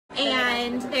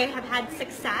and they have had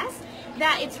success,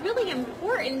 that it's really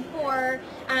important for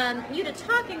you to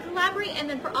talk and collaborate, and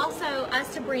then for also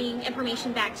us to bring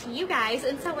information back to you guys.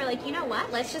 And so we're like, you know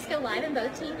what, let's just go live in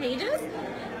both team pages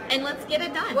and let's get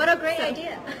it done. What a great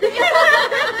idea.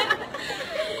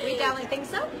 We definitely think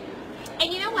so.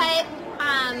 And you know what,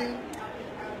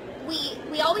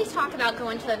 we always talk about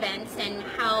going to events and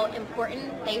how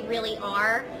important they really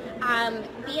are.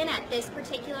 Being at this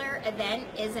particular event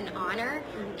is an honor.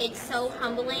 It's so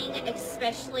humbling,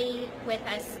 especially with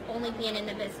us only being in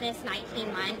the business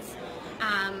 19 months.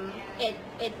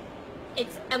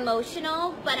 It's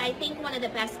emotional, but I think one of the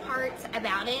best parts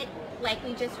about it, like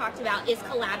we just talked about, is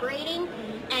collaborating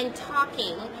and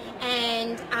talking.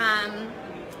 And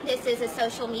this is a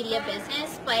social media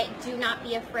business, but do not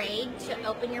be afraid to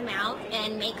open your mouth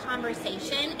and make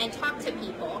conversation and talk to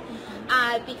people,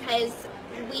 because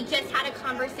we just had a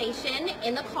conversation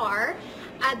in the car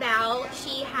about,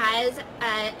 she has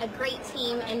a great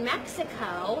team in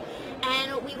Mexico,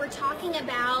 and we were talking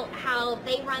about how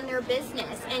they run their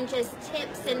business and just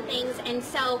tips and things. And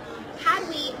so had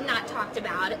we not talked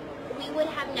about it, we would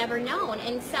have never known.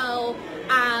 And so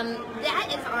that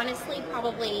is honestly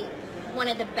probably one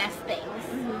of the best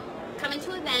things. Coming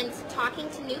to events, talking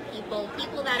to new people,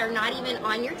 people that are not even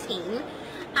on your team,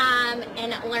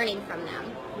 and learning from them.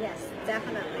 Yes,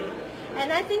 definitely.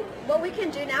 And I think what we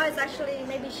can do now is actually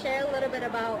maybe share a little bit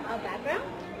about our background,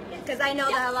 because I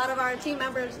know that a lot of our team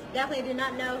members definitely do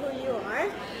not know who you are.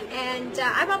 And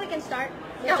I probably can start.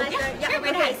 Sure,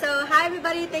 Okay, so hi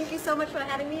everybody, thank you so much for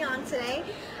having me on today.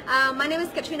 My name is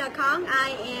Katrina Kong.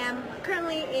 I am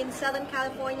currently in Southern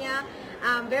California.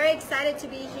 I'm very excited to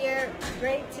be here.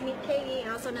 Great to meet Katie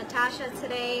and also Natasha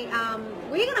today.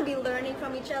 We're going to be learning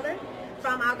from each other,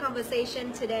 from our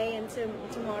conversation today and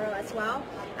tomorrow as well.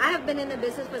 I have been in the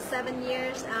business for 7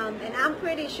 years, and I'm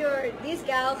pretty sure these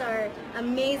gals are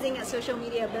amazing at social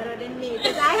media, better than me,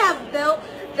 because I have built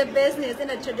the business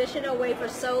in a traditional way for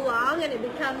so long, and it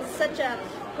becomes such a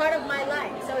part of my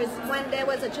life. So it's when there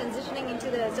was a transitioning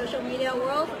into the social media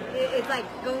world, it's like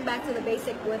going back to the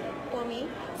basic for me.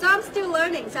 So I'm still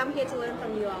learning, so I'm here to learn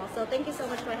from you all. So thank you so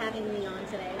much for having me on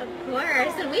today. Of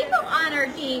course, and we feel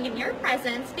honored being in your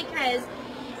presence because,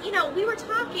 you know, we were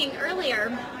talking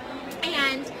earlier,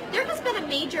 and there has been a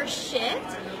major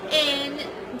shift in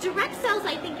direct sales,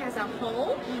 I think, as a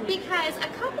whole, because a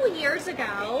couple years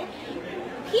ago,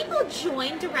 people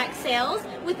joined direct sales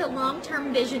with a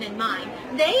long-term vision in mind.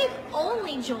 They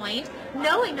only joined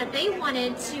knowing that they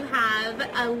wanted to have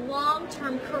a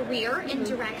long-term career in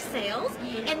direct sales.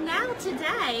 And now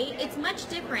today, it's much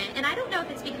different. And I don't know if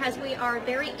it's because we are a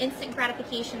very instant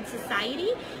gratification society,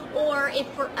 or if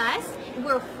for us,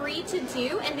 we're free to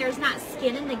do and there's not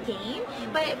skin in the game.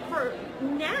 But for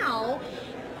now,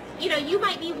 you know, you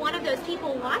might be one of those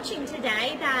people watching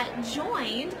today that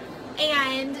joined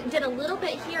and did a little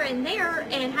bit here and there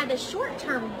and had a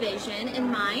short-term vision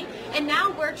in mind, and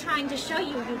now we're trying to show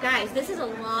you, you guys, this is a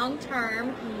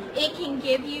long-term. It can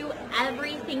give you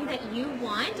everything that you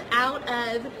want out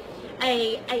of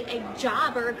a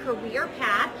job or a career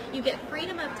path. You get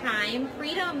freedom of time,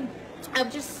 freedom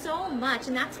of just so much,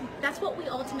 and that's what we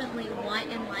ultimately want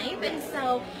in life. And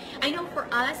so I know for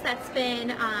us that's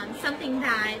been something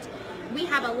that we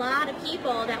have a lot of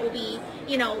people that will be,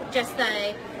 you know, just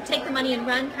the take the money and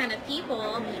run kind of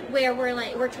people, where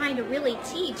we're trying to really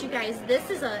teach you guys, this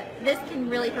can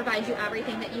really provide you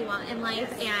everything that you want in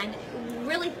life, and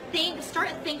really start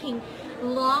thinking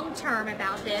long term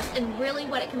about this and really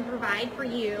what it can provide for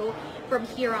you from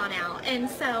here on out. And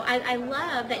so I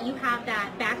love that you have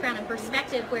that background and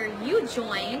perspective where you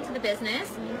joined the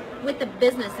business with the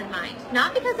business in mind,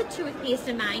 not because of toothpaste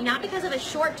in mind, not because of a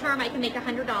short term I can make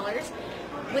 $100,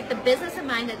 with the business in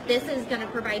mind that this is going to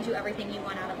provide you everything you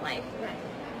want out of life. Right.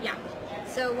 Yeah.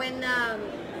 So when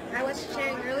I was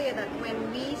sharing earlier that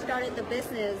when we started the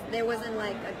business, there wasn't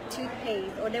like a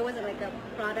toothpaste, or there wasn't like a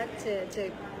product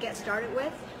to get started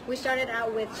with. We started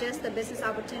out with just the business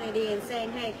opportunity and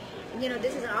saying, hey, you know,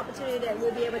 this is an opportunity that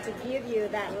we'll be able to give you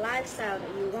that lifestyle that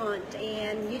you want,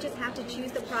 and you just have to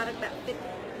choose the product that fits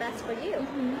best for you.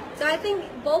 So I think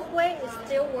both ways it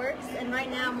still works, and right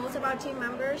now most of our team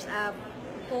members are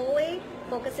fully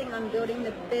focusing on building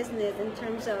the business in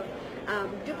terms of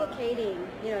duplicating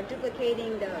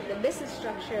the business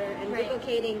structure and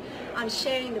duplicating on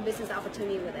sharing the business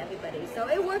opportunity with everybody. So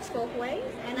it works both ways,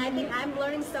 and I think I'm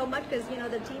learning so much because, you know,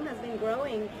 the team has been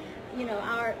growing. You know,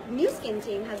 our NuSkin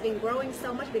team has been growing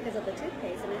so much because of the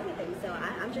toothpaste and everything. So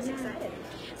I'm just excited.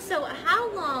 So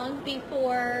how long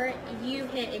before you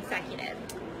hit executive?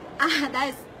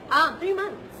 That is 3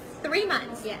 months. 3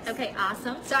 months. Yes. Okay,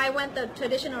 awesome. So I went the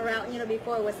traditional route. You know,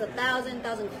 before it was 1,000,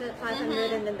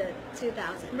 1,500, and then the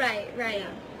 2,000. Right, right.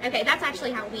 Yeah. Okay, that's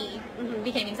actually how we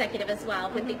became executive as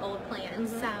well with the old plan.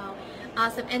 So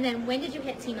awesome. And then when did you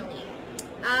hit Team Elite?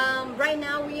 Right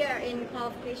now we are in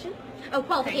qualification. Oh,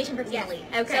 qualification for Team Yes. Elite.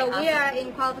 Okay, So awesome. we are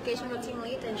in qualification for Team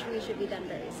Elite, and we should be done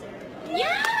very soon.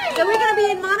 Yay! So we're gonna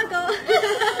be in Monaco.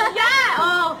 Yeah!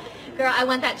 Oh, girl, I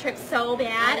want that trip so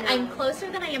bad. I know. I'm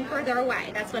closer than I am further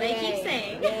away. That's what I keep Yay.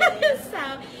 saying. Yay.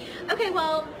 So, okay,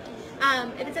 well,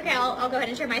 if it's okay, I'll go ahead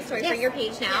and share my story for Yes. your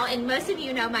page now. Yes. And most of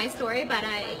you know my story, but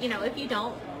if you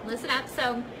don't, listen up.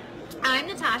 So, I'm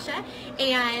Natasha,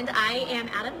 and I am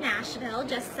out of Nashville,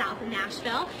 just south of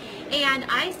Nashville. And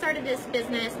I started this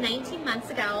business 19 months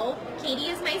ago. Katie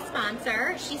is my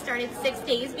sponsor. She started 6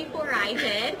 days before I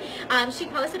did. She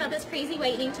posted about this crazy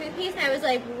whitening toothpaste, and I was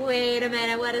like, wait a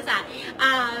minute, what is that?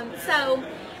 So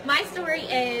my story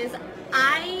is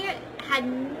I had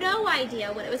no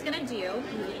idea what it was going to do.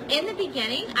 In the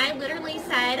beginning, I literally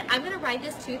said, I'm going to ride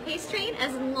this toothpaste train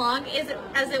as long as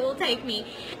it will take me.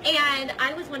 And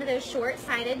I was one of those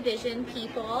short-sighted vision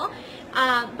people.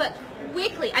 But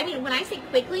quickly, I mean, when I say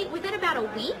quickly, within about a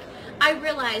week, I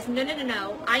realized,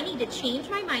 no, I need to change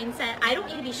my mindset. I don't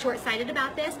need to be short-sighted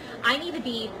about this. I need to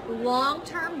be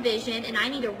long-term vision, and I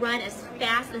need to run as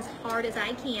fast and as hard as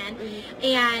I can.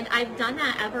 And I've done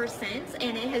that ever since,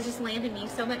 and it has just landed me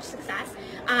so much success.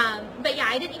 But yeah,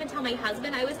 I didn't even tell my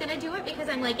husband I was going to do it because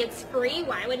I'm like, it's free.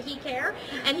 Why would he care?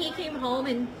 And he came home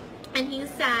and he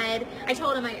said, I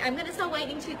told him I'm going to sell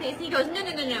whitening toothpaste. And he goes,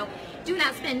 no. Do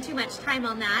not spend too much time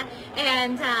on that.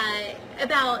 And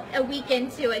about a week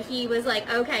into it, he was like,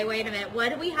 okay, wait a minute. What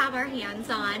do we have our hands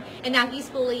on? And now he's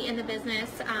fully in the business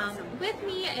with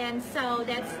me. And so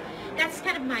that's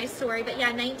kind of my story. But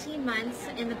yeah, 19 months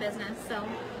in the business. So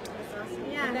That's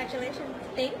awesome. yeah. Congratulations.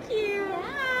 Thank you.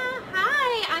 Yeah.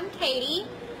 Hi, I'm Katie.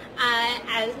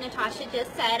 As Natasha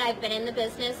just said, I've been in the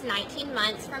business 19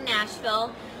 months from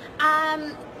Nashville.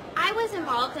 I was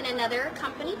involved in another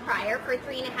company prior for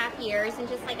 3.5 years, and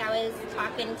just like I was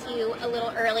talking to you a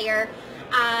little earlier,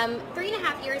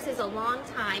 3.5 years is a long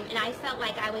time, and I felt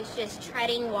like I was just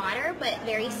treading water, but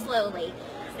very slowly.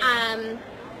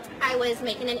 I was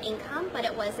making an income, but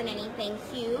it wasn't anything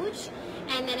huge.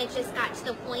 And then it just got to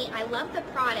the point, I love the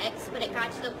products, but it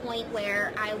got to the point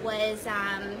where I was,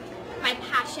 my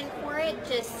passion for it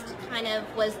just kind of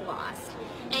was lost.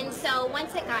 And so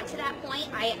once it got to that point,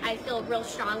 I feel real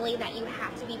strongly that you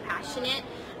have to be passionate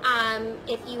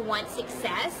if you want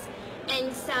success.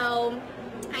 And so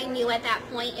I knew at that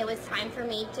point it was time for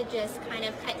me to just kind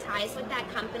of cut ties with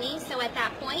that company. So at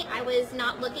that point, I was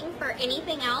not looking for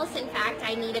anything else. In fact,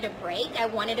 I needed a break. I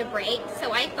wanted a break,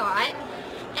 so I thought.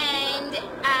 And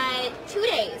 2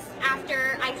 days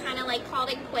after I kind of like called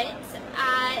it quits,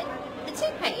 the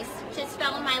toothpaste just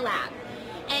fell in my lap.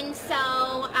 And so,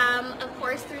 of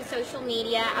course, through social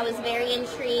media, I was very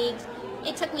intrigued.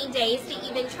 It took me days to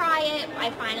even try it. I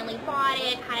finally bought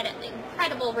it, had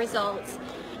incredible results.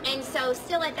 And so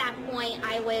still at that point,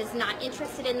 I was not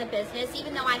interested in the business.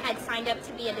 Even though I had signed up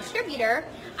to be a distributor,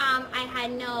 I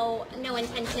had no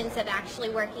intentions of actually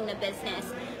working the business.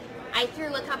 I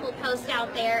threw a couple posts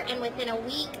out there, and within a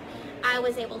week, I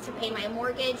was able to pay my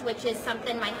mortgage, which is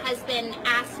something my husband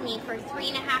asked me for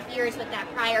 3.5 years with that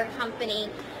prior company.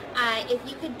 If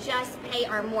you could just pay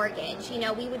our mortgage,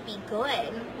 we would be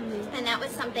good. And that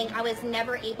was something I was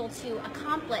never able to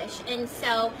accomplish. And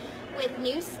so with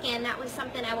NuSkin, that was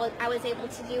something I was able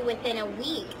to do within a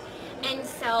week. And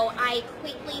so I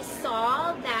quickly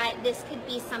saw that this could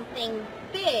be something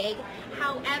big.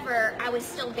 However, I was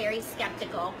still very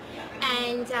skeptical.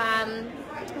 And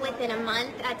within a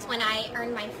month, that's when I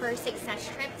earned my first success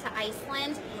trip to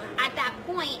Iceland. At that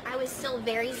point, I was still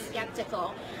very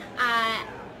skeptical.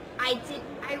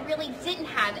 I really didn't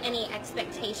have any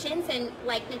expectations, and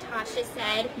like Natasha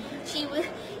said, she was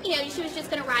just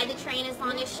going to ride the train as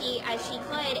long as she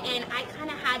could, and I kind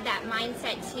of had that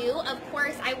mindset too. Of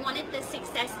course, I wanted the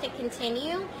success to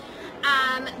continue,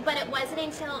 but it wasn't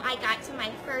until I got to my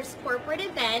first corporate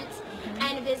event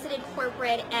and visited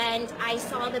corporate, and I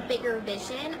saw the bigger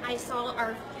vision. I saw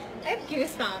our. I have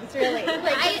goosebumps, really.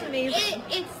 Like, it's amazing.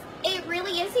 It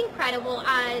really is incredible.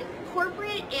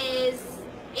 Corporate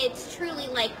it's truly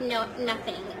like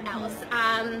nothing else.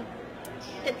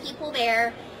 The people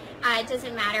there, it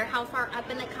doesn't matter how far up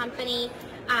in the company,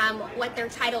 what their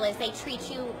title is, they treat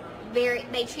you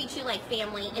like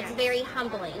family. It's very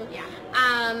humbling. Yeah.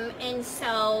 And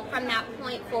so from that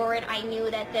point forward, I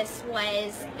knew that this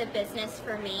was the business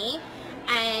for me.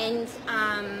 And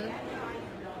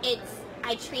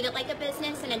I treat it like a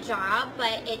business and a job,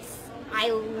 but I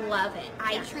love it.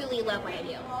 I truly love what I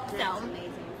do. That's So,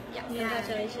 amazing. yes.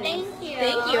 Congratulations. Thank you.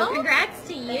 Thank you. Congrats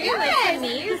to you. Yes. It's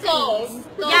amazing. Goals.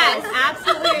 Yes,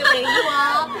 absolutely. You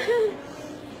all.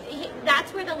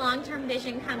 That's where the long-term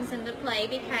vision comes into play,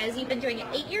 because you've been doing it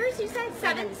 8 years, you said?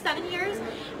 Seven years?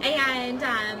 And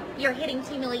you're hitting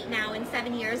Team Elite now in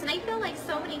 7 years. And I feel like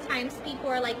so many times people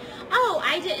are like, oh,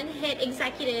 I didn't hit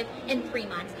executive in 3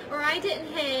 months, or I didn't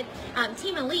hit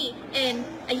Team Elite in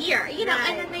a year, you know,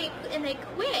 Right. and then they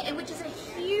quit, and which is a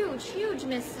huge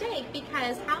mistake,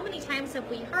 because how many times have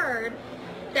we heard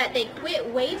that they quit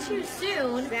way too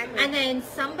soon, Exactly. and then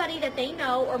somebody that they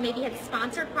know or maybe had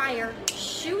sponsored prior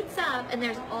shoots up, and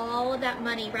there's all of that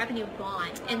money revenue gone,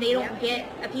 and they don't get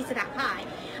a piece of that pie.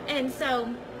 And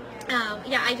so,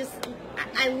 yeah,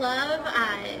 I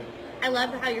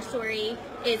love how your story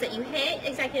is that you hit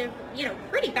executive, you know,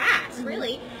 pretty fast,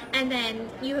 really, and then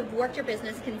you have worked your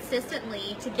business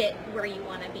consistently to get where you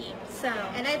want to be. So,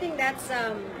 And I think that's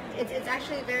it's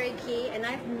actually very key. And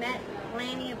I've met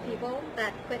plenty of people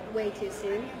that quit way too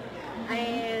soon.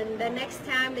 And the next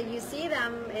time that you see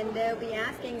them, and they'll be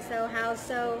asking, so how's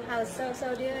so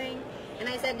doing? And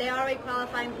I said, they're already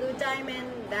qualifying Blue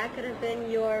Diamond. That could have been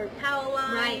your power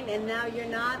line, Right. and now you're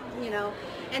not, you know.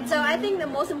 And so I think the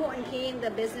most important key in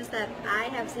the business that I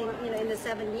have seen, you know, in the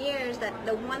 7 years, that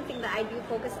the one thing that I do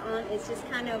focus on is just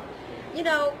kind of, you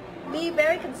know, be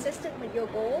very consistent with your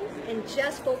goals and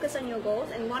just focus on your goals.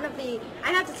 And one of the, I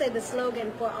have to say, the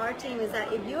slogan for our team is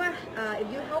that if you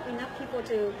help enough people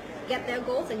to get their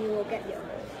goals, then you will get your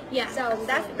goals. yeah. So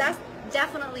absolutely. that's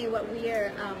definitely what we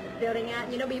are building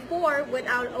at. You know, before, with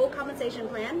our old compensation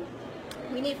plan,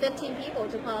 we need 15 people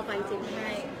to qualify team.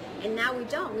 Right. And now we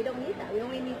don't need that. We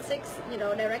only need 6, you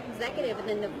know, direct executive, and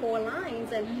then the 4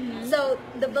 lines. And so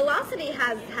the velocity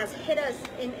has hit us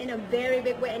in a very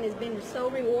big way, and it's been so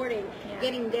rewarding,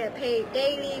 getting their pay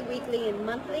daily, weekly, and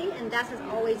monthly. And that has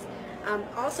always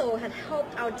also had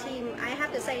helped our team. I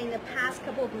have to say, in the past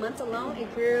couple of months alone,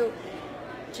 it grew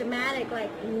dramatic,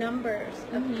 like, numbers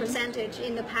of percentage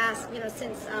in the past, you know,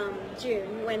 since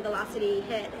June, when velocity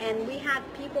hit. And we had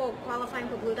people qualifying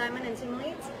for Blue Diamond and Team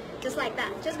Elites just like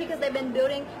that, just because they've been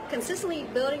consistently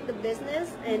building the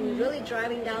business and really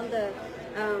driving down the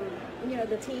you know,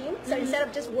 the team. So instead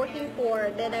of just working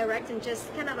for their direct and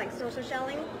just kind of like social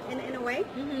shelling in a way,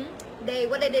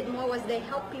 what they did more was they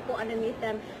helped people underneath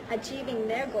them achieving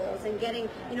their goals and getting,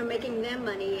 you know, making them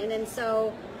money. And then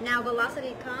so now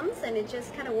velocity comes, and it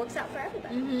just kind of works out for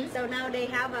everybody. So now they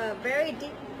have a very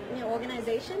deep, you know,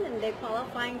 organization, and they're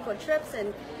qualifying for trips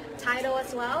and title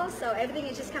as well. So everything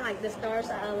is just kind of like the stars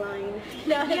are aligned.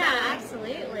 Yeah,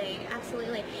 absolutely.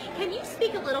 Can you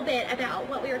speak a little bit about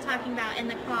what we were talking about in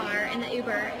the car, in the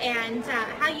Uber, and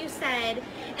how you said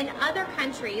in other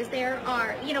countries there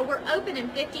are, you know, we're open in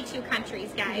 52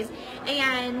 countries, guys,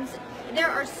 and there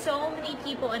are so many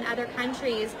people in other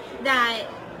countries that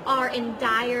are in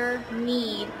dire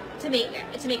need to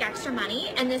make extra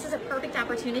money, and this is a perfect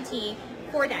opportunity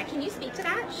for that. Can you speak to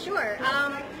that? Sure.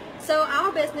 So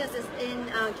our business is in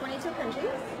 22 countries.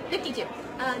 52.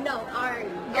 No,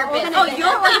 Your our business. Oh,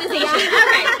 your organization. All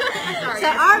right. I'm sorry. So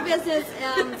our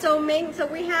business, so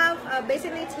we have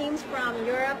basically teams from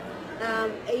Europe,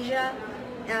 Asia,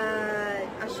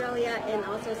 Australia, and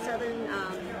also Southern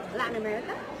Latin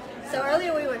America. So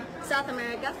earlier we were South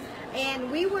America,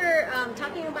 and we were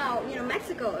talking about, you know,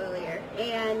 Mexico earlier,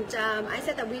 and I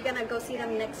said that we're gonna go see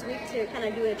them next week to kind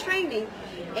of do a training.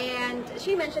 And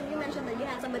you mentioned that you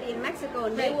had somebody in Mexico,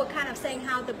 and they were kind of saying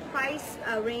how the price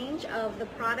range of the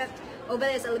product over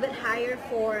there is a little bit higher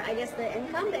for, I guess, the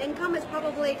income. The income is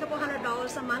probably a couple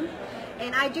 $100 a month,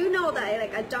 and I do know that,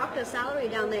 like, a doctor's salary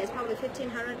down there is probably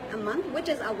 $1,500 a month, which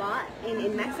is a lot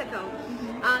in Mexico.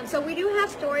 So we do have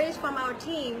stories from our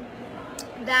team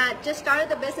that just started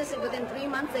the business, and within 3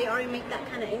 months they already make that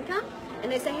kind of income,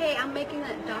 and they say, hey, I'm making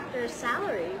a doctor's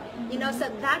salary, you know. So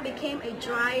that became a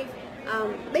drive,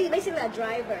 basically a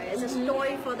driver. It's a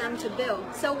story for them to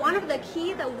build. So one of the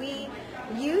key that we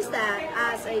use that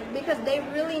as because they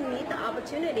really need the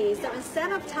opportunity. So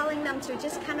instead of telling them to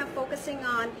just kind of focusing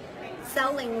on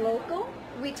selling local,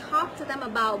 we talk to them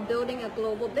about building a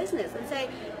global business and say,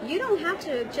 you don't have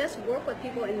to just work with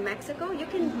people in Mexico. You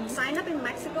can sign up in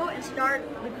Mexico and start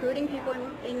recruiting people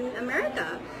in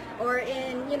America, or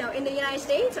in, you know, in the United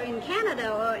States, or in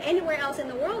Canada, or anywhere else in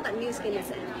the world that NuSkin is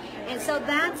in. And so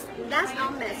that's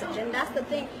our message, and that's the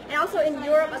thing. And also in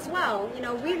Europe as well. You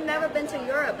know, we've never been to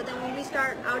Europe, but then when we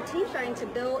start our team starting to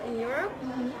build in Europe,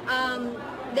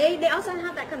 they also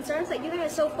have that concerns like, you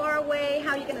guys are so far away,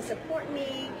 how are you going to support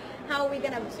me? How are we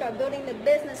going to start building the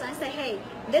business? I say, hey,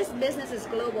 this business is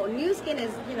global. NuSkin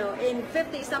is, you know, in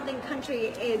 50-something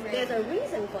countries. There's a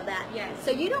reason for that. Yes.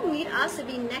 So you don't need us to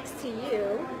be next to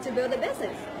you to build a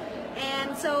business.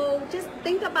 And so just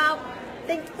think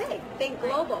big, think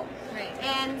global. Right.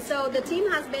 And so the team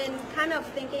has been kind of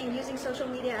thinking, using social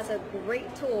media as a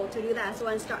great tool to do that as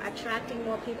well and start attracting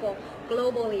more people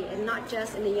globally and not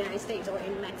just in the United States or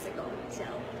in Mexico. So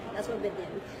that's what we've been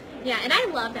doing. Yeah, and I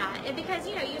love that. And because,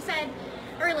 you know, you said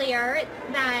earlier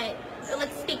that,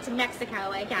 let's speak to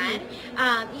Mexico again.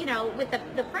 You know, with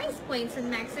the price points in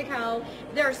Mexico,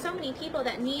 there are so many people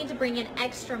that need to bring in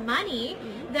extra money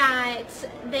that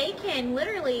they can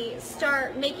literally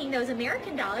start making those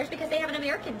American dollars because they have an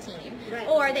American team,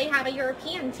 or they have a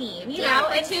European team. You know,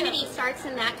 opportunity starts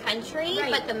in that country,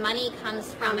 but the money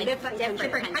comes from a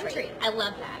different country. I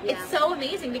love that. It's so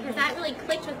amazing because that really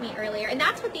clicked with me earlier, and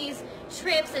that's what these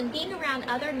trips and being around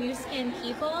other NuSkin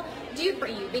people do for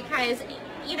you, because,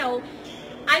 you know,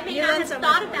 I may not have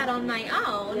thought of that on my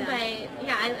own, but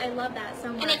yeah, I love that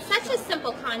so much. And it's such a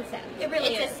simple concept. It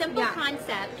really is. It's a simple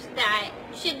concept that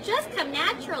should just come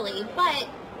naturally, but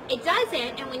it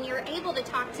doesn't. And when you're able to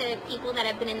talk to people that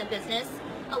have been in the business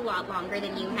a lot longer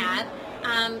than you have,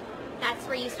 that's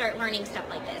where you start learning stuff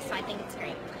like this. So I think it's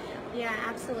great. Yeah,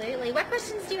 absolutely. What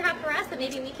questions do you have for us that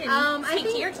maybe we can speak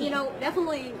to your team? You know,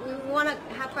 definitely we want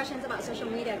to have questions about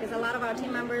social media because a lot of our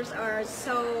team members are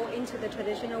so into the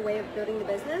traditional way of building the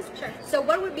business. Sure. So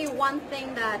what would be one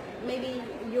thing that maybe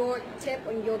your tip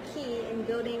or your key in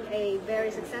building a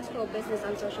very successful business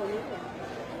on social media?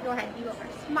 Go ahead, you go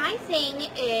first. My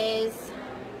thing is,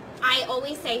 I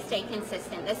always say stay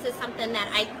consistent. This is something that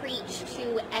I preach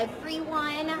to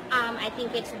everyone. I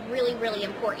think it's really, really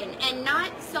important. And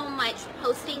not so much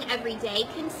posting every day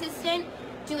consistent,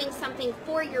 doing something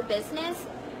for your business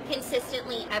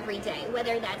consistently every day,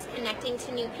 whether that's connecting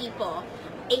to new people,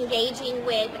 engaging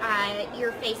with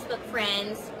your Facebook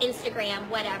friends, Instagram,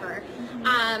 whatever.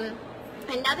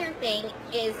 Another thing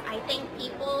is I think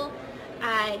people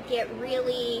get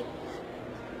really,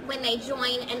 when they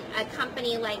join a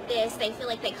company like this, they feel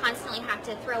like they constantly have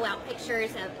to throw out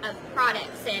pictures of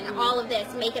products and all of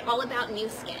this, make it all about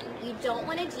NuSkin. You don't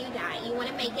want to do that. You want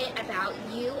to make it about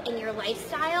you and your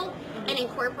lifestyle and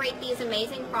incorporate these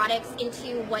amazing products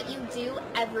into what you do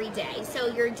every day. So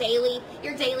your daily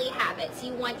habits,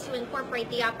 you want to incorporate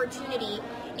the opportunity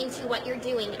into what you're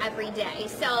doing every day.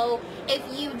 So if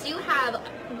you do have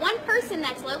one person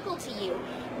that's local to you,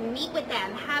 meet with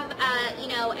them, have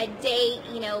a date,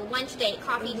 lunch date,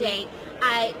 coffee date,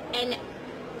 and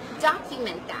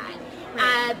document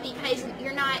that, because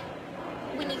you're not,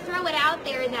 when you throw it out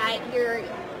there that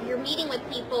you're meeting with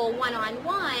people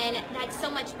one-on-one, that's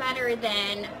so much better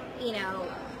than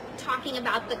talking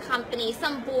about the company,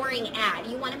 some boring ad.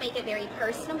 You want to make it very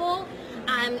personable.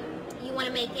 You want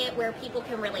to make it where people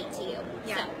can relate to you.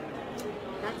 Yeah. So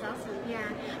that's awesome. Yeah.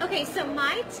 Okay, so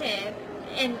my tip,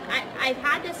 and I've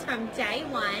had this from day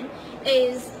one,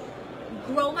 is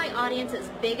grow my audience as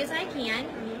big as I can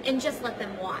and just let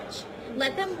them watch.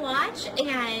 Let them watch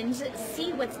and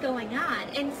see what's going on.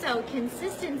 And so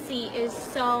consistency is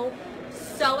so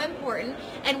important.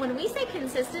 And when we say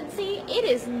consistency, it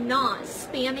is not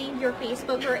spamming your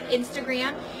Facebook or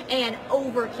Instagram and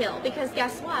overkill, because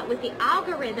guess what? With the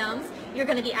algorithms, you're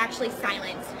going to be actually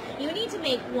silenced. You need to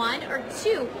make 1 or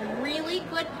 2 really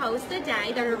good posts a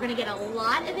day that are going to get a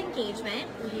lot of engagement.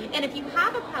 And if you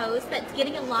have a post that's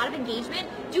getting a lot of engagement,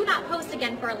 do not post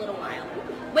again for a little while.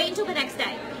 Wait until the next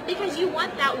day, because you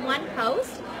want that one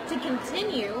post to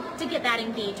continue to get that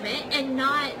engagement and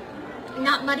not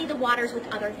muddy the waters with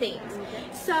other things.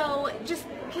 So just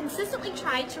consistently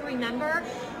try to remember,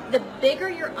 the bigger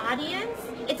your audience,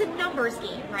 it's a numbers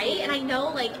game, right? And I know,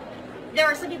 like, there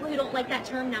are some people who don't like that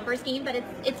term, numbers game, but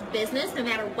it's business. No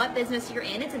matter what business you're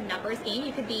in, it's a numbers game.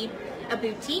 You could be a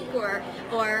boutique or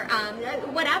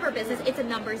whatever business, it's a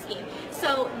numbers game.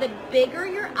 So the bigger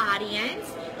your audience,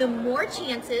 the more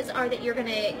chances are that you're going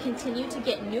to continue to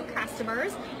get new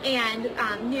customers and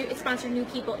sponsor new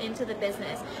people into the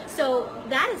business. So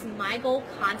that is my goal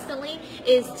constantly,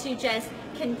 is to just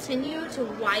continue to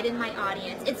widen my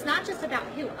audience. It's not just about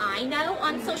who I know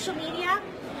on social media.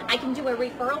 I can do a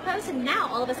referral post, and now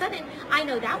all of a sudden I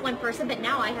know that one person, but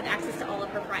now I have access to all of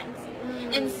her friends.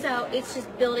 And so it's just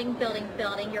building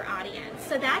your audience.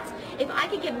 So that's, if I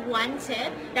could give one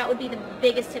tip, that would be the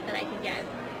biggest tip that I could give.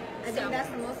 I think that's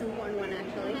the most important one,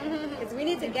 actually, because we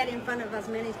need to get in front of as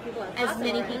many people as possible.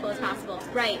 As many people as possible,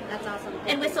 right? That's awesome.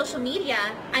 And with social media,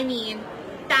 I mean,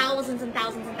 thousands thousands and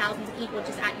thousands and thousands of people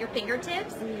just at your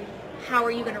fingertips, how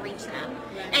are you going to reach them?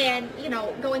 Right. And, you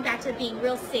know, going back to being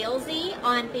real salesy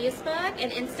on Facebook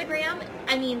and Instagram,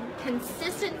 I mean,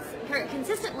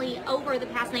 consistently over the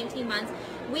past 19 months,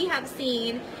 we have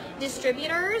seen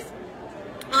distributors,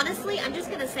 honestly, I'm just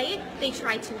going to say it, they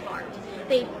try too hard.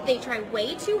 They try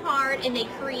way too hard, and they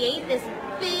create this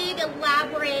big,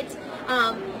 elaborate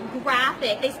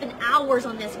graphic. They spend hours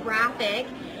on this graphic,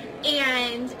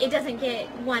 and it doesn't get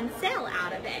one sale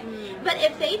out of it. But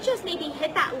if they just maybe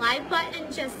hit that live button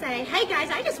and just say, hey guys,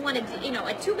 I just wanted to, you know,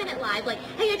 a 2-minute live, like,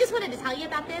 hey, I just wanted to tell you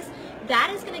about this,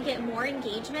 that is going to get more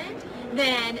engagement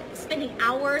than spending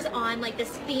hours on like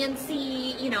this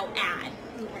fancy, you know, ad.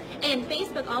 And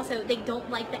Facebook also, they don't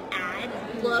like the ad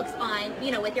looks on,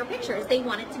 you know, with your pictures. They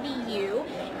want it to be you.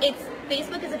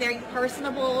 Facebook is a very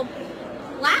personable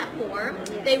platform.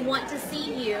 They want to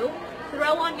see you.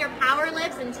 Throw on your power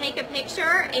lips and take a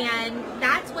picture, and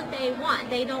that's what they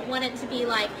want. They don't want it to be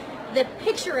like the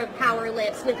picture of power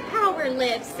lips with power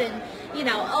lips and, you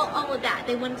know, all of that.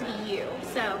 They want it to be you.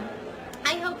 So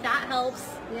I hope that helps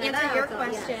answer your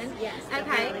question. Yes, okay.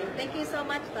 Definitely. Thank you so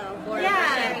much, though, for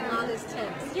sharing all these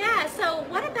tips. Yeah, so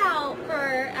what about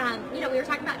for, you know, we were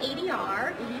talking about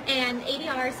ADR, and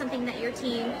ADR is something that your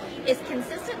team is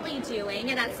consistently doing,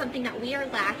 and that's something that we are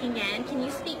lacking in. Can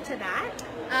you speak to that?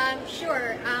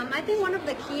 Sure. I think one of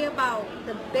the key about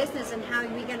the business and how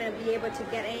we're going to be able to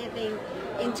get anything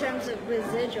in terms of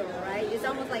residual, right? It's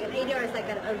almost like an ADR is like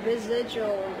a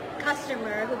residual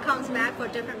customer who comes back for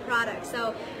different products.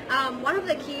 So one of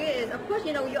the key is, of course,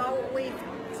 you know, you always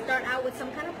start out with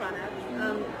some kind of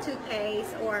product,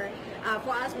 toothpaste, or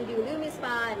for us we do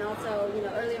LumiSpa, and also, you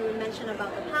know, earlier we mentioned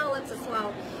about the palettes as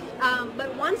well.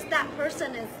 But once that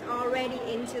person is already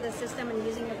into the system and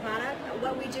using the product,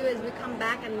 what we do is we come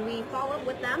back and we follow up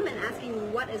with them and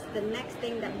asking what is the next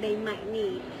thing that they might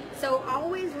need. So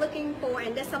always looking for,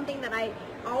 and that's something that I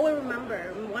always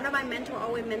remember, one of my mentors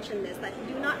always mentioned this, that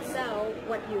do not sell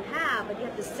what you have, but you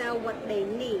have to sell what they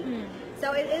need.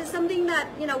 So it is something that,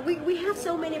 you know, we have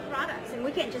so many products, and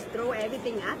we can't just throw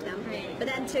everything at them.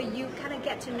 But until you kind of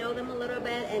get to know them a little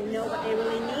bit and know what they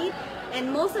really need.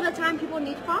 And most of the time, people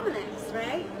need Prominex,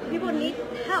 right? People need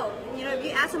help. You know, if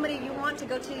you ask somebody, you want to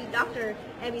go to the doctor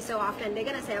every so often, they're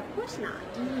going to say, of course not.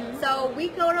 So we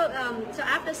go to, so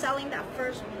after selling that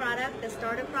first product, the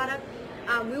starter product,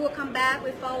 we will come back,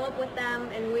 we follow up with them,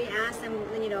 and we ask them,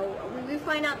 you know, we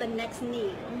find out the next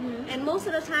need. And most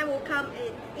of the time will come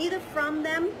either from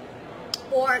them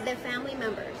or their family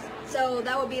members. So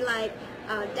that would be like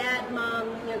dad, mom,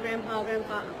 you know, grandpa,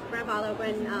 grandfather,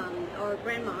 or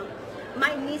grandma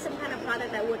might need some kind of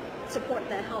product that would support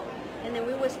their health. And then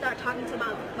we would start talking to them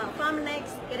about Prominex,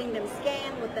 getting them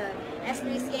scanned with the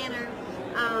S3 scanner,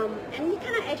 and you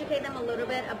kind of educate them a little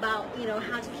bit about, you know,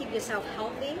 how to keep yourself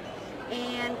healthy.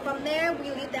 And from there,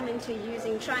 we lead them into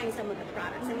trying some of the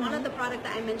products. And one of the products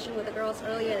that I mentioned with the girls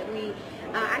earlier that we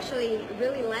actually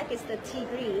really like is the Tea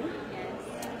Green.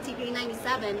 Tea Green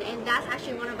 97, and that's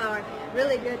actually one of our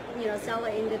really good, you know, seller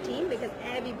in the team, because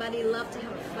everybody loves to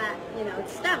have a flat, you know,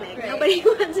 stomach. Nobody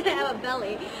wants to have a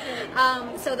belly.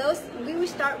 So we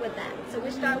start with that. So we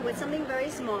start with something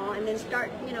very small, and then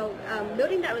start, you know,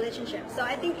 building that relationship. So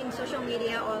I think in social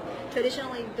media or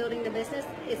traditionally building the business,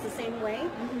 it's the same way.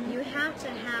 You have to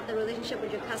have the relationship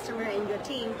with your customer and your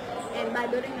team, and by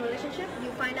building the relationship,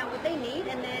 you find out what they need,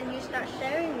 and then you start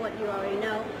sharing what you already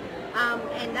know.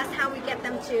 And that's how we get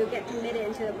them to get committed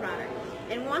into the product.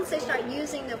 And once they start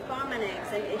using the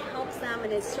Prominex, and it helps them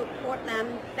and it supports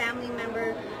them, family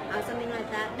member, something like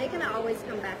that, they can always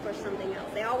come back for something else.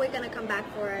 They're always going to come back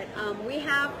for it. We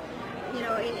have, you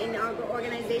know, in our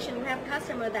organization, we have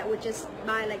customers that would just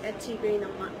buy like a Tea Green a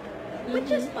month, which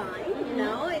is fine. You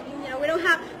know, we don't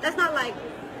have, that's not like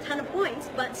a ton of points,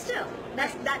 but still,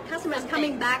 that customer is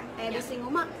coming back every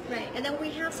single month. And then we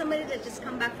have somebody that just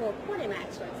come back for a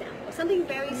Quantimax, for example, something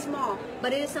very small,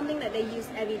 but it is something that they use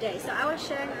every day. So I was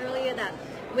sharing earlier that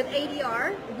with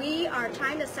ADR, we are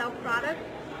trying to sell product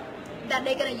that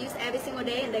they're going to use every single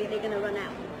day, and they're going to run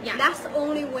out. That's the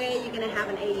only way you're going to have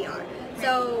an ADR.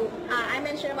 So I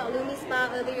mentioned about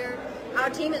LumiSpa earlier. Our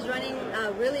team is running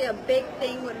really a big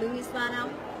thing with LumiSpa now.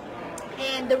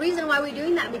 And the reason why we're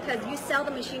doing that, because you sell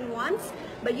the machine once,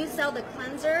 but you sell the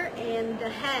cleanser and the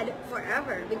head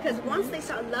forever. Because once they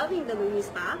start loving the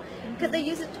LumiSpa, because they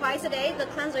use it twice a day, the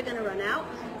cleanser is going to run out.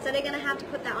 So they're going to have to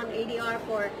put that on ADR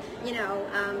for, you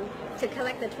know, to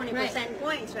collect the 20%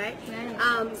 points, right?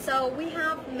 So we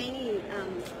have many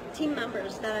team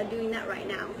members that are doing that right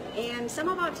now. And some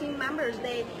of our team members,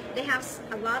 they have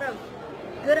a lot of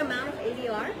good amount of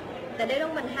ADR that they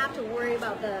don't even have to worry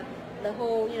about the the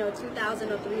whole,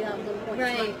 2,000 or 3,000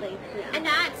 points monthly. Yeah. And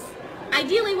that's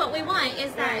ideally what we want,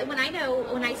 is that when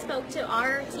I spoke to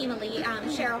our team elite,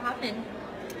 Cheryl Hoffman,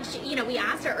 we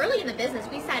asked her early in the business,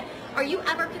 we said, are you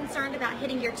ever concerned about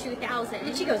hitting your 2,000?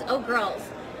 And she goes, oh, girls,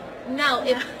 no,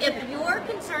 if you're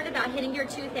concerned about hitting your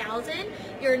 2,000,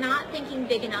 you're not thinking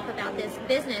big enough about this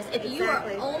business. If you are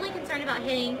only concerned about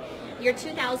hitting your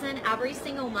 2,000 every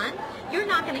single month, you're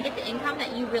not going to get the income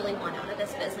that you really want out of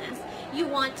this business. You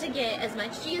want to get as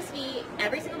much GSV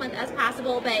every single month as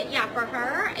possible, but yeah, for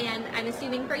her, and I'm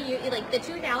assuming for you, like the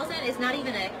 2,000 is not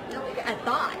even a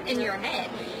thought in your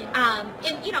head.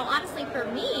 And honestly, for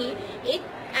me,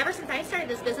 ever since I started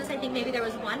this business, I think maybe there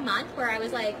was 1 month where I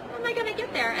was like, how am I going to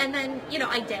get there? And then,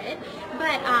 I did.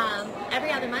 But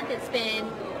every other month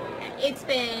it's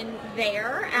been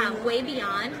there, way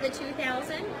beyond the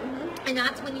 2,000. And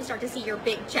that's when you start to see your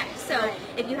big check. So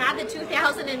if you have the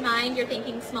 2,000 in mind, you're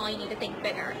thinking small, you need to think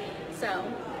bigger. So,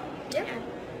 yeah.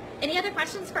 Any other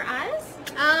questions for us?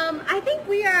 I think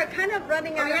we are kind of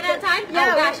running out of time.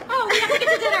 Yeah. Oh, gosh. We have to get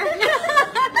to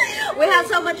dinner. We have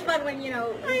so much fun when, we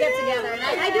get together.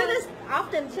 And I do this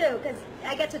often, too, because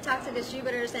I get to talk to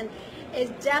distributors, and it's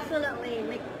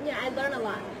definitely, I learn a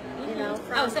lot.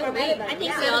 From everybody. I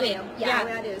think we all do. Yeah,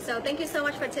 we all do. So thank you so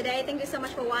much for today. Thank you so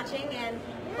much for watching, and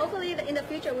hopefully in the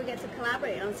future we get to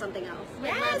collaborate on something else.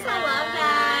 Yes, I love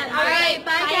that. All right,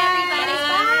 bye,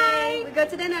 everybody. Bye. We go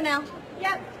to dinner now.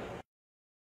 Yep.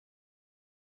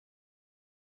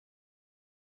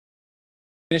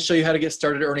 I'm going to show you how to get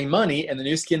started earning money in the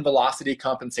NuSkin Velocity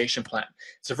Compensation Plan.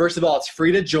 So first of all, it's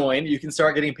free to join. You can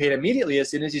start getting paid immediately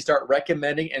as soon as you start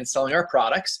recommending and selling our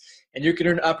products, and you can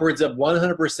earn upwards of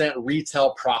 100%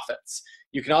 retail profits.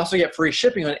 You can also get free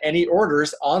shipping on any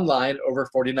orders online over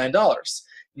 $49.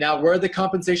 Now, where the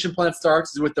compensation plan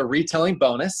starts is with the retailing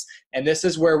bonus, and this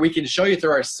is where we can show you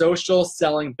through our social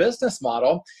selling business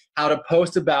model how to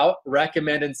post about,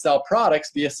 recommend, and sell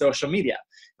products via social media.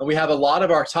 And we have a lot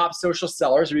of our top social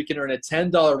sellers where you can earn a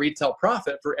 $10 retail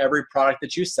profit for every product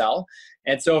that you sell.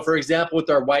 And so, for example, with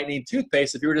our whitening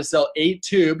toothpaste, if you were to sell 8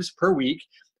 tubes per week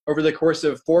over the course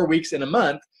of 4 weeks in a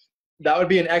month, that would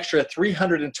be an extra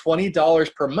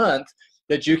 $320 per month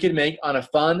that you can make on a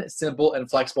fun, simple, and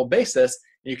flexible basis.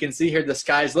 You can see here the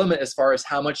sky's limit as far as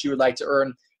how much you would like to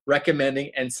earn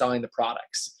recommending and selling the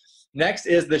products. Next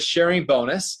is the sharing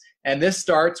bonus, and this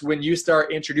starts when you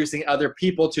start introducing other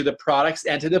people to the products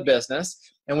and to the business,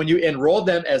 and when you enroll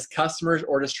them as customers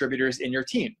or distributors in your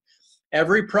team.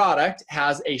 Every product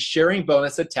has a sharing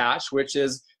bonus attached, which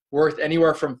is worth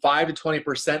anywhere from 5 to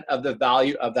 20% of the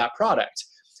value of that product.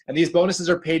 And these bonuses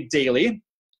are paid daily.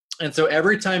 And so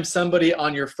every time somebody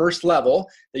on your first level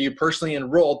that you personally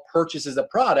enrolled purchases a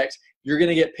product, you're going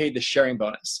to get paid the sharing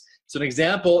bonus. So an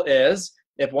example is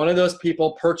if one of those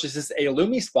people purchases a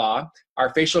LumiSpa,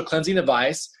 our facial cleansing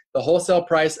device, the wholesale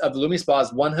price of the LumiSpa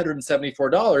is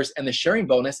 $174 and the sharing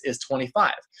bonus is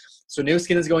 $25. So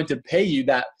NuSkin is going to pay you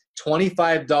that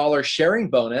 $25 sharing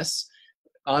bonus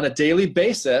on a daily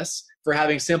basis for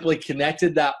having simply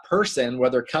connected that person,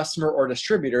 whether customer or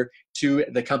distributor, to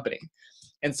the company.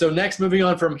 And so next, moving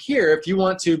on from here, if you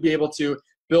want to be able to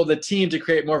build a team to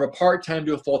create more of a part-time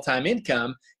to a full-time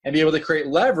income and be able to create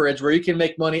leverage where you can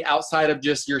make money outside of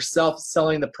just yourself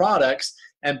selling the products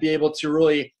and be able to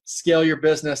really scale your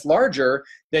business larger,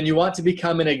 then you want to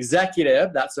become an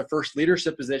executive. That's the first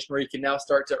leadership position where you can now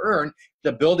start to earn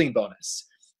the building bonus.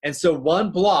 And so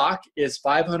one block is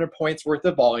 500 points worth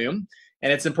of volume.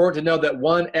 And it's important to know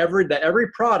that every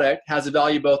product has a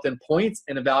value both in points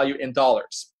and a value in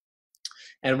dollars.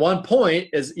 And 1 point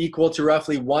is equal to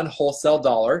roughly 1 wholesale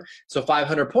dollar. So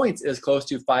 500 points is close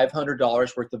to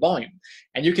 $500 worth of volume.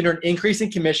 And you can earn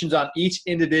increasing commissions on each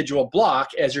individual block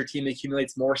as your team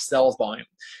accumulates more sales volume.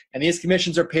 And these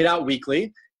commissions are paid out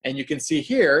weekly. And you can see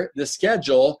here the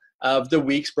schedule of the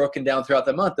weeks broken down throughout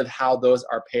the month of how those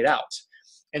are paid out.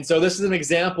 And so this is an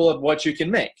example of what you can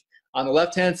make. On the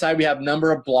left-hand side, we have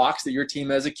number of blocks that your team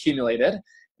has accumulated.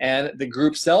 And the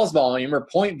group sales volume or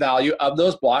point value of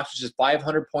those blocks, which is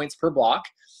 500 points per block,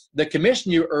 the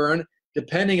commission you earn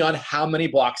depending on how many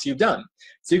blocks you've done.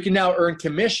 So you can now earn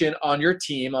commission on your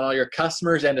team, on all your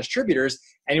customers and distributors,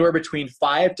 anywhere between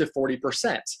 5 to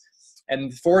 40%.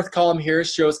 And the fourth column here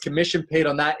shows commission paid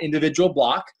on that individual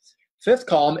block. Fifth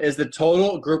column is the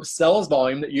total group sales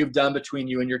volume that you've done between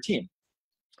you and your team.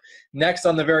 Next,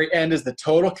 on the very end, is the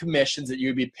total commissions that you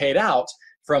would be paid out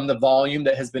from the volume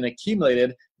that has been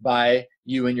accumulated by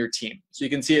you and your team. So you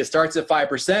can see it starts at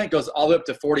 5%, goes all the way up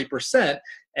to 40%,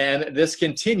 and this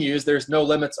continues. There's no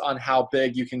limits on how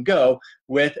big you can go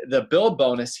with the build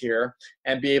bonus here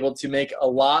and be able to make a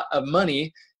lot of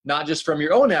money not just from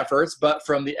your own efforts, but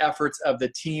from the efforts of the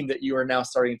team that you are now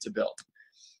starting to build.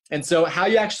 And so how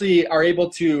you actually are able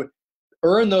to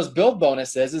earn those build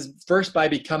bonuses is first by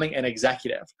becoming an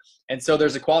executive. And so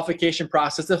there's a qualification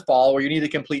process to follow where you need to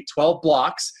complete 12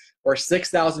 blocks or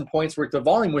 6,000 points worth of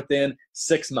volume within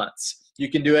 6 months. You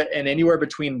can do it in anywhere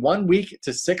between 1 week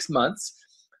to 6 months.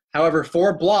 However,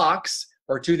 4 blocks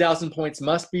or 2,000 points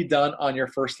must be done on your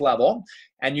first level.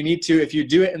 And you need to, if you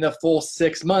do it in the full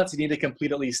 6 months, you need to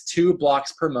complete at least 2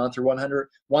 blocks per month or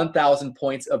 1,000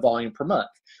 points of volume per month.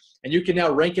 And you can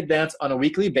now rank advance on a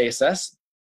weekly basis.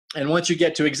 And once you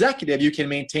get to executive, you can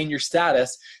maintain your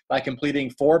status by completing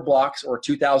 4 blocks or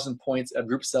 2,000 points of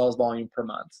group sales volume per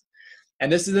month.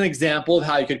 And this is an example of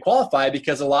how you could qualify,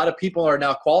 because a lot of people are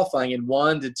now qualifying in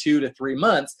 1 to 2 to 3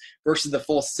 months versus the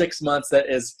full 6 months that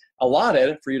is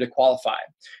allotted for you to qualify.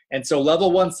 And so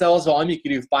level 1 sales volume, you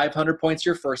can do 500 points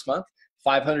your first month,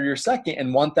 500 your second,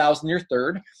 and 1,000 your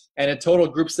third. And a total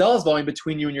group sales volume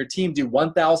between you and your team, do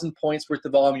 1,000 points worth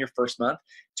of volume your first month,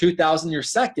 2,000 your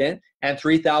second, and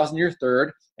 3,000 your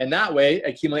third. And that way,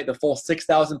 accumulate the full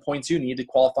 6,000 points you need to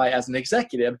qualify as an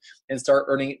executive and start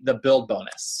earning the build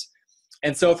bonus.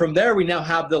 And so from there, we now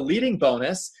have the leading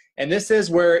bonus. And this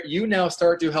is where you now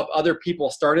start to help other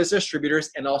people start as distributors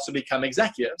and also become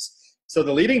executives. So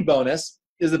the leading bonus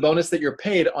is the bonus that you're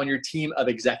paid on your team of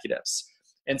executives.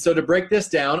 And so to break this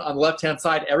down, on the left-hand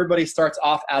side, everybody starts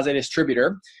off as a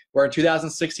distributor, where in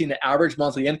 2016, the average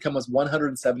monthly income was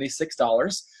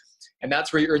 $176. And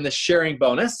that's where you earn the sharing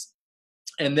bonus.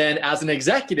 And then as an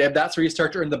executive, that's where you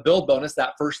start to earn the build bonus,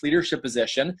 that first leadership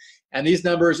position. And these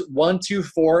numbers 1, 2,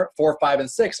 4, 4, 5, and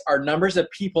 6 are numbers of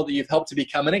people that you've helped to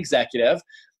become an executive.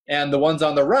 And the ones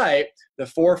on the right, the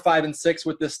 4, 5, and 6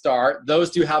 with the star, those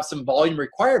do have some volume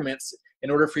requirements in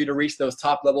order for you to reach those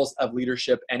top levels of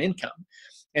leadership and income.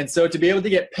 And so to be able to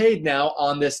get paid now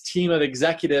on this team of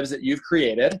executives that you've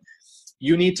created,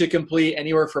 you need to complete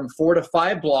anywhere from 4 to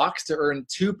 5 blocks to earn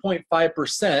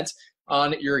 2.5%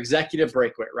 on your executive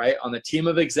breakaway, right? On the team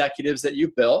of executives that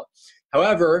you've built.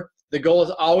 However, the goal is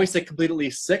always to complete at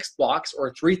least 6 blocks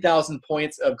or 3,000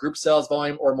 points of group sales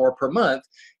volume or more per month.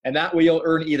 And that way you'll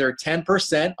earn either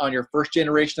 10% on your first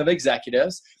generation of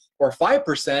executives or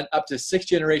 5% up to 6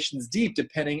 generations deep,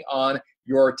 depending on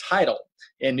your title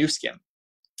in NuSkin.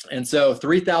 And so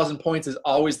 3,000 points is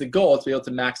always the goal to be able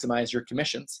to maximize your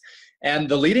commissions. And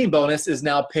the leading bonus is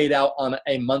now paid out on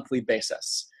a monthly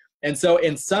basis. And so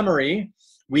in summary,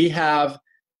 we have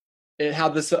how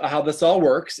this all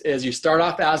works is you start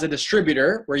off as a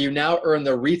distributor, where you now earn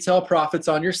the retail profits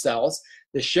on your sales,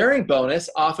 the sharing bonus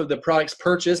off of the products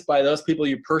purchased by those people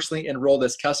you personally enrolled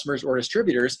as customers or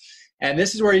distributors. And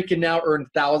this is where you can now earn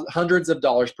hundreds of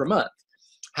dollars per month.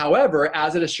 However,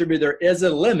 as a distributor, there is a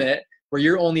limit where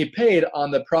you're only paid on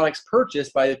the products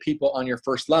purchased by the people on your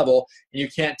first level, and you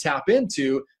can't tap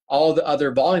into all the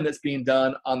other volume that's being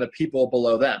done on the people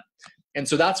below them. And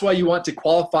so that's why you want to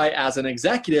qualify as an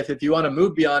executive if you want to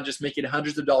move beyond just making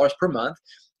hundreds of dollars per month.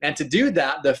 And to do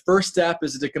that, the first step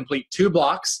is to complete 2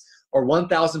 blocks or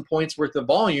 1,000 points worth of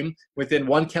volume within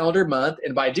 1 calendar month.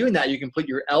 And by doing that, you complete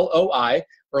your LOI,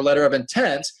 or letter of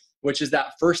intent, which is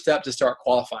that first step to start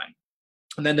qualifying.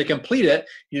 And then to complete it,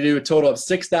 you do a total of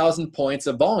 6,000 points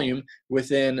of volume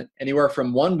within anywhere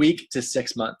from 1 week to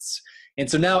 6 months. And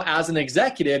so now as an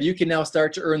executive, you can now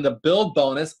start to earn the build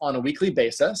bonus on a weekly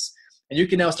basis. And you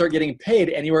can now start getting paid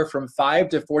anywhere from 5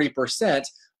 to 40%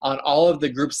 on all of the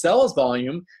group sales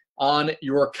volume on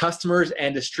your customers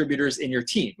and distributors in your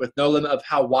team, with no limit of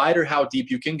how wide or how deep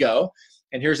you can go.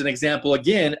 And here's an example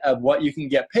again of what you can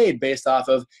get paid based off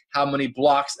of how many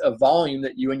blocks of volume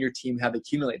that you and your team have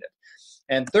accumulated.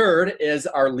 And third is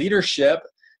our leadership,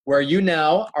 where you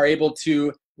now are able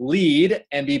to lead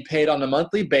and be paid on a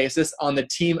monthly basis on the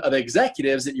team of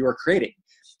executives that you are creating.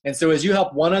 And so as you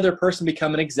help one other person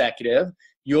become an executive,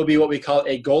 you'll be what we call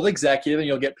a gold executive, and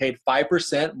you'll get paid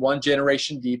 5%, 1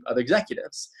 generation deep of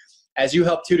executives. As you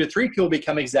help 2 to 3 people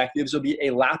become executives, you'll be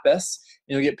a lapis,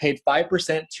 and you'll get paid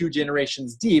 5%, 2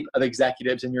 generations deep of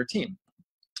executives in your team.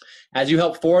 As you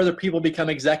help 4 other people become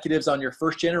executives on your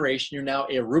first generation, you're now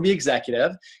a ruby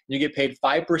executive, and you get paid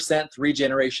 5%, 3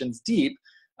 generations deep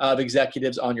of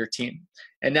executives on your team.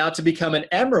 And now to become an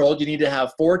emerald, you need to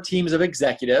have 4 teams of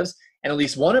executives, and at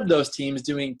least one of those teams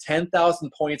doing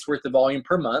 10,000 points worth of volume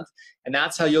per month. And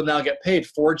that's how you'll now get paid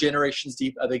 4 generations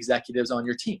deep of executives on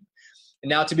your team. And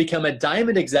now to become a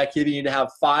diamond executive, you need to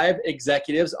have 5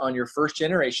 executives on your first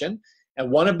generation, and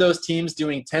one of those teams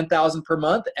doing 10,000 per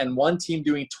month and 1 team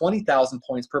doing 20,000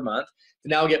 points per month to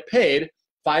now get paid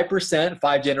 5%,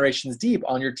 5 generations deep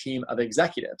on your team of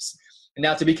executives. And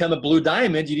now to become a blue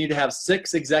diamond, you need to have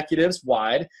 6 executives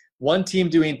wide, one team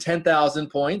doing 10,000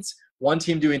 points, one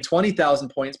team doing 20,000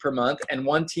 points per month, and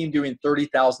one team doing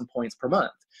 30,000 points per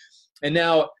month. And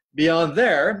now beyond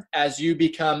there, as you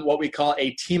become what we call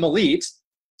a team elite,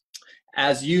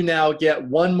 as you now get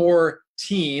one more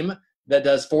team that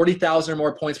does 40,000 or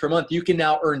more points per month, you can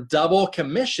now earn double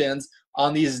commissions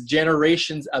on these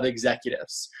generations of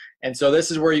executives. And so this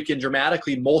is where you can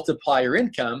dramatically multiply your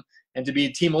income. And to be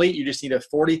team elite, you just need a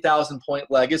 40,000 point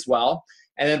leg as well.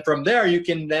 And then from there, you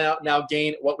can now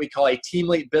gain what we call a team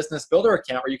elite business builder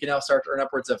account, where you can now start to earn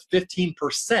upwards of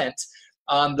 15%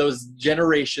 on those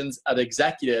generations of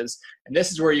executives. And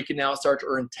this is where you can now start to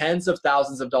earn tens of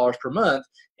thousands of dollars per month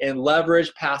in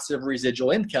leveraged passive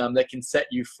residual income that can set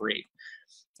you free.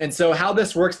 And so how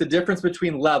this works, the difference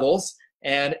between levels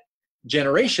and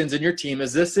generations in your team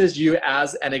is this is you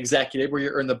as an executive, where you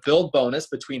earn the build bonus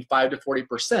between 5 to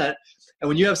 40%. And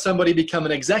when you have somebody become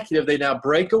an executive, they now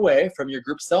break away from your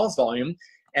group sales volume,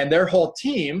 and their whole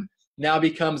team now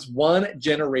becomes one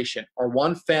generation or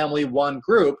one family, one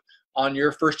group on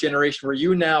your first generation, where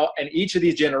you now, and each of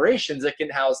these generations, it can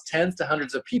house tens to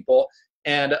hundreds of people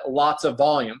and lots of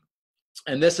volume.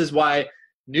 And this is why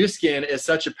NuSkin is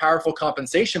such a powerful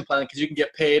compensation plan, because you can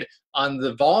get paid on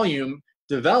the volume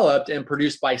developed and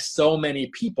produced by so many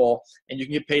people, and you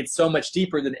can get paid so much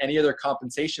deeper than any other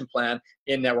compensation plan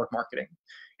in network marketing.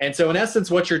 And so in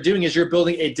essence, what you're doing is you're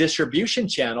building a distribution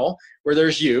channel where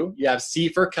there's you have C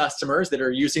for customers that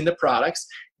are using the products,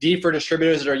 D for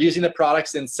distributors that are using the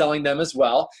products and selling them as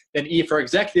well, then E for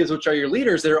executives, which are your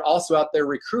leaders that are also out there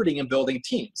recruiting and building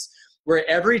teams, where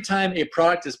every time a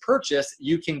product is purchased,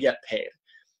 you can get paid.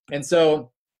 And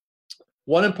so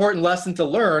one important lesson to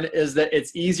learn is that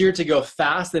it's easier to go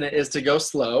fast than it is to go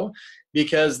slow,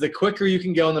 because the quicker you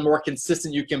can go and the more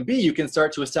consistent you can be, you can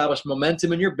start to establish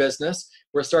momentum in your business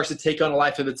where it starts to take on a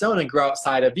life of its own and grow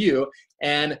outside of you.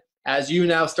 And as you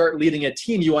now start leading a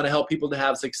team, you want to help people to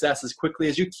have success as quickly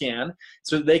as you can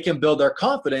so that they can build their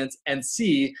confidence and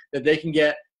see that they can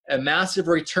get a massive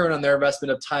return on their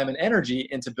investment of time and energy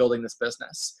into building this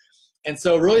business. And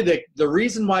so really the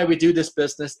reason why we do this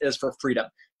business is for freedom,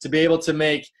 to be able to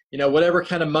make, whatever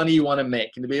kind of money you want to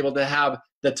make, and to be able to have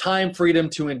the time freedom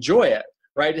to enjoy it,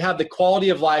 right? To have the quality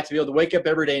of life, to be able to wake up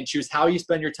every day and choose how you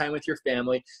spend your time with your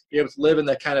family, be able to live in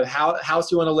the kind of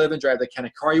house you want to live and drive the kind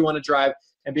of car you want to drive,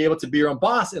 and be able to be your own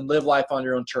boss and live life on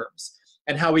your own terms.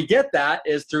 And how we get that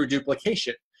is through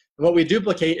duplication. And what we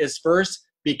duplicate is first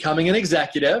becoming an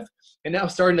executive, and now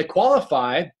starting to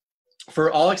qualify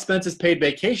for all expenses paid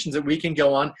vacations that we can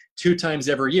go on 2 times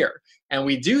every year. And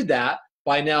we do that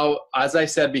by now, as I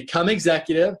said, become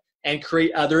executive and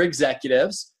create other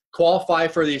executives, qualify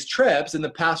for these trips. In the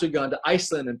past, we've gone to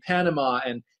Iceland and Panama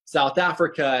and South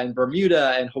Africa and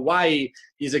Bermuda and Hawaii,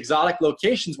 these exotic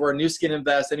locations where NuSkin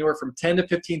invests anywhere from $10,000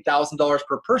 to $15,000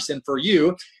 per person for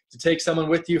you to take someone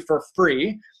with you for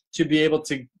free to be able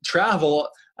to travel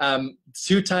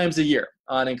 2 times a year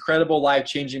on incredible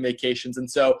life-changing vacations. And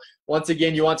so once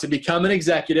again, you want to become an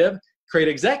executive, create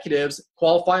executives,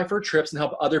 qualify for trips, and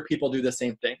help other people do the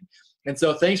same thing. And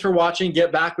so thanks for watching.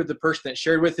 Get back with the person that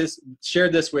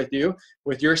shared this with you,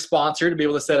 with your sponsor, to be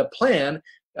able to set a plan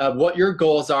of what your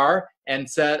goals are and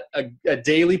set a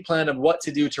daily plan of what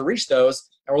to do to reach those.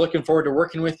 And we're looking forward to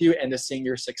working with you and to seeing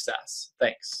your success.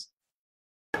 Thanks.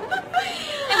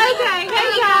 Okay,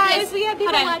 hey guys, we have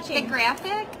people watching. The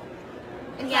graphic?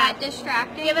 Is that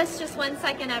distracting? Give us just 1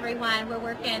 second, everyone. We're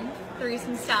working through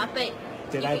some stuff, but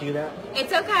did I do that?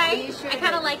 It's okay. Sure I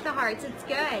kind of like the hearts. It's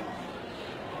good.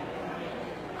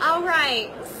 All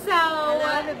right, so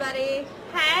Hello, everybody.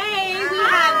 Hey, we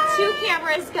have 2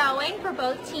 cameras going for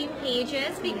both team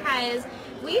pages, because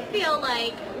we feel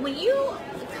like when you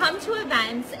come to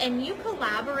events and you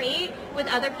collaborate with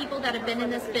other people that have been in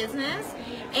this business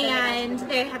and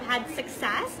they have had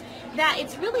success, that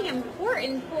it's really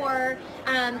important for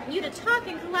you to talk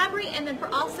and collaborate, and then for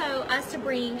also us to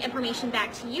bring information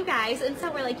back to you guys. And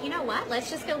so we're like, you know what? Let's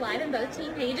just go live in both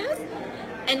team pages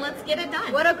and let's get it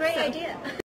done. What a great idea.